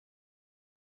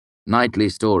Nightly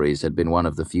stories had been one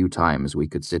of the few times we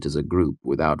could sit as a group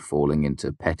without falling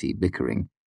into petty bickering.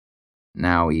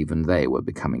 Now even they were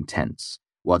becoming tense.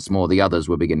 What's more, the others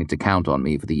were beginning to count on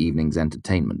me for the evening's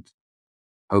entertainment.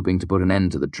 Hoping to put an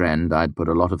end to the trend, I'd put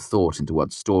a lot of thought into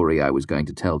what story I was going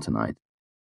to tell tonight.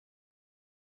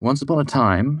 Once upon a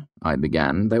time, I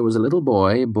began, there was a little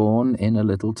boy born in a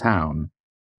little town.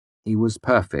 He was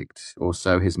perfect, or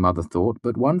so his mother thought,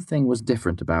 but one thing was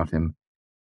different about him.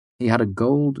 He had a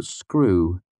gold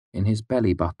screw in his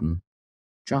belly button,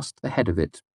 just the head of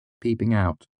it, peeping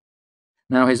out.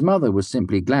 Now his mother was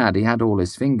simply glad he had all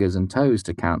his fingers and toes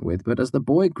to count with, but as the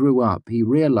boy grew up, he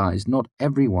realized not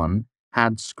everyone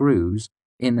had screws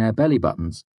in their belly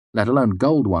buttons, let alone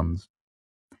gold ones.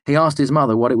 He asked his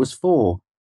mother what it was for,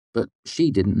 but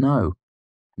she didn't know.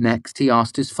 Next, he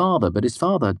asked his father, but his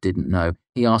father didn't know.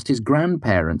 He asked his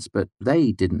grandparents, but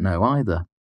they didn't know either.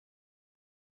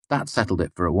 That settled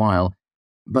it for a while,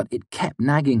 but it kept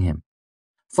nagging him.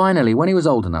 Finally, when he was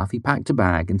old enough, he packed a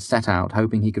bag and set out,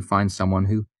 hoping he could find someone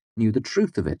who knew the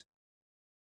truth of it.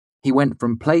 He went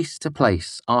from place to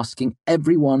place, asking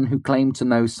everyone who claimed to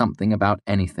know something about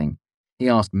anything. He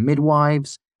asked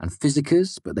midwives and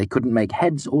physicists, but they couldn't make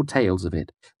heads or tails of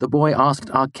it. The boy asked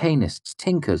arcanists,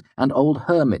 tinkers, and old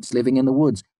hermits living in the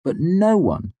woods, but no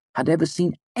one had ever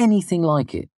seen anything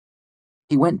like it.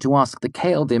 He went to ask the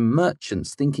Kael'dim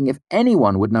merchants, thinking if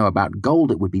anyone would know about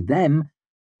gold, it would be them,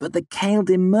 but the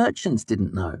Kael'dim merchants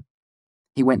didn't know.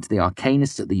 He went to the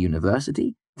arcanists at the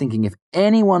university, thinking if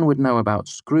anyone would know about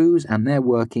screws and their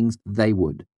workings, they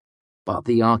would. But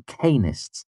the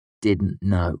arcanists didn't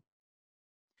know.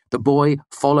 The boy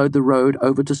followed the road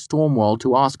over to Stormwall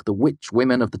to ask the witch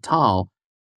women of the Tal,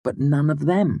 but none of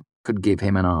them could give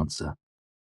him an answer.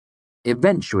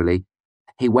 Eventually,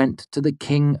 he went to the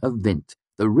king of Vint,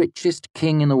 the richest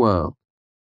king in the world.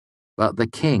 But the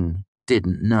king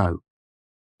didn't know.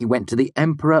 He went to the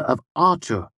emperor of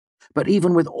Artur, but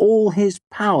even with all his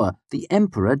power, the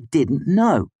emperor didn't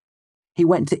know. He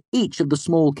went to each of the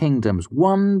small kingdoms,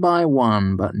 one by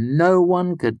one, but no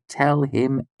one could tell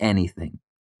him anything.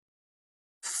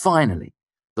 Finally,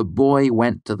 the boy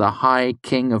went to the High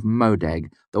King of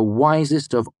Modeg, the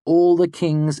wisest of all the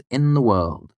kings in the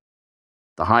world.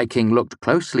 The High King looked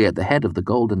closely at the head of the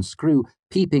golden screw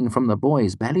peeping from the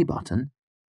boy's belly button.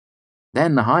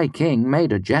 Then the High King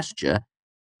made a gesture,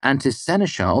 and his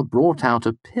seneschal brought out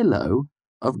a pillow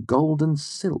of golden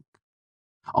silk.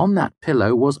 On that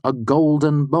pillow was a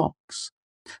golden box.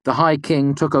 The High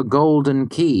King took a golden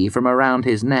key from around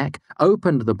his neck,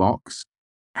 opened the box,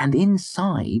 and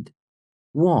inside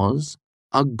was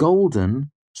a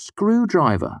golden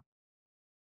screwdriver.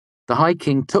 The High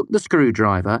King took the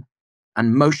screwdriver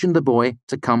and motioned the boy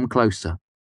to come closer.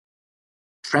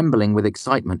 Trembling with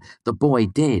excitement, the boy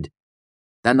did.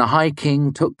 Then the High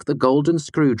King took the golden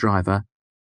screwdriver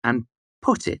and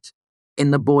put it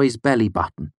in the boy's belly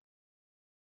button.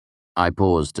 I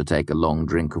paused to take a long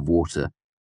drink of water.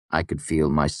 I could feel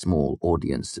my small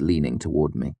audience leaning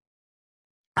toward me.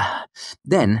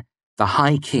 Then the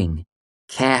High King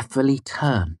carefully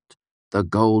turned the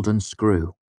golden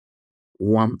screw.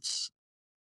 Once,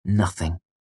 nothing.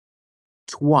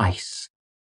 Twice,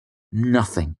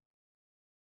 nothing.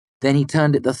 Then he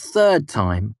turned it the third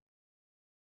time,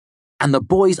 and the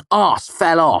boy's arse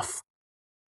fell off.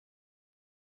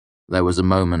 There was a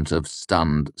moment of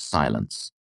stunned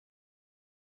silence.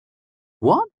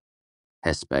 What?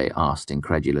 Hespe asked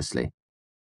incredulously.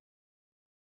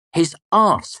 His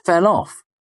arse fell off,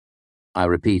 I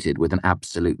repeated with an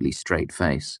absolutely straight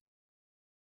face.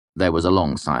 There was a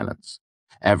long silence.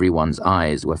 Everyone's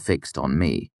eyes were fixed on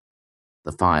me.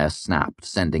 The fire snapped,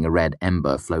 sending a red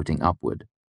ember floating upward.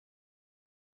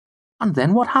 And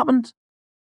then what happened?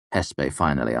 Hespe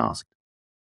finally asked.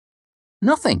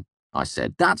 Nothing, I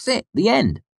said. That's it, the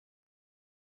end.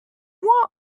 What?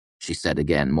 She said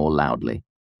again, more loudly.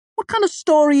 What kind of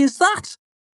story is that?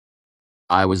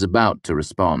 I was about to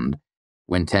respond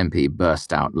when Tempe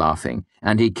burst out laughing,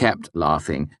 and he kept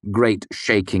laughing, great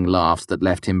shaking laughs that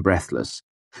left him breathless.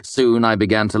 Soon I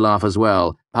began to laugh as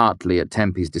well, partly at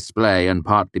Tempe's display and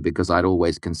partly because I'd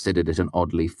always considered it an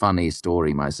oddly funny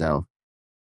story myself.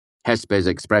 Hespe's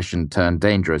expression turned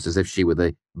dangerous, as if she were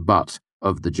the butt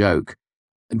of the joke.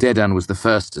 Dedan was the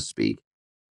first to speak.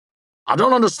 I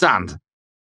don't understand.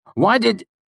 Why did...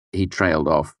 He trailed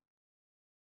off.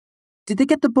 Did they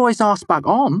get the boy's arse back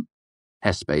on?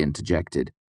 Hespe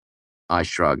interjected. I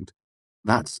shrugged.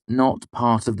 That's not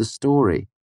part of the story.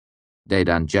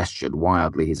 Dedan gestured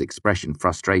wildly, his expression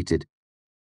frustrated.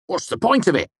 What's the point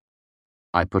of it?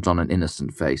 I put on an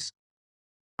innocent face.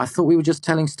 I thought we were just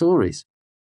telling stories.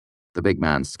 The big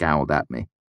man scowled at me.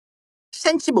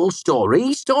 Sensible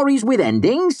stories, stories with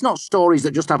endings, not stories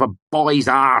that just have a boy's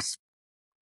arse.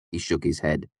 He shook his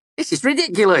head. This is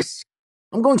ridiculous.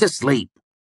 I'm going to sleep.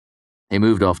 He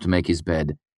moved off to make his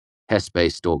bed.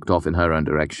 Hespe stalked off in her own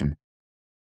direction.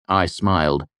 I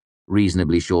smiled,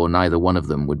 reasonably sure neither one of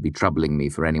them would be troubling me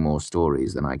for any more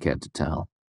stories than I cared to tell.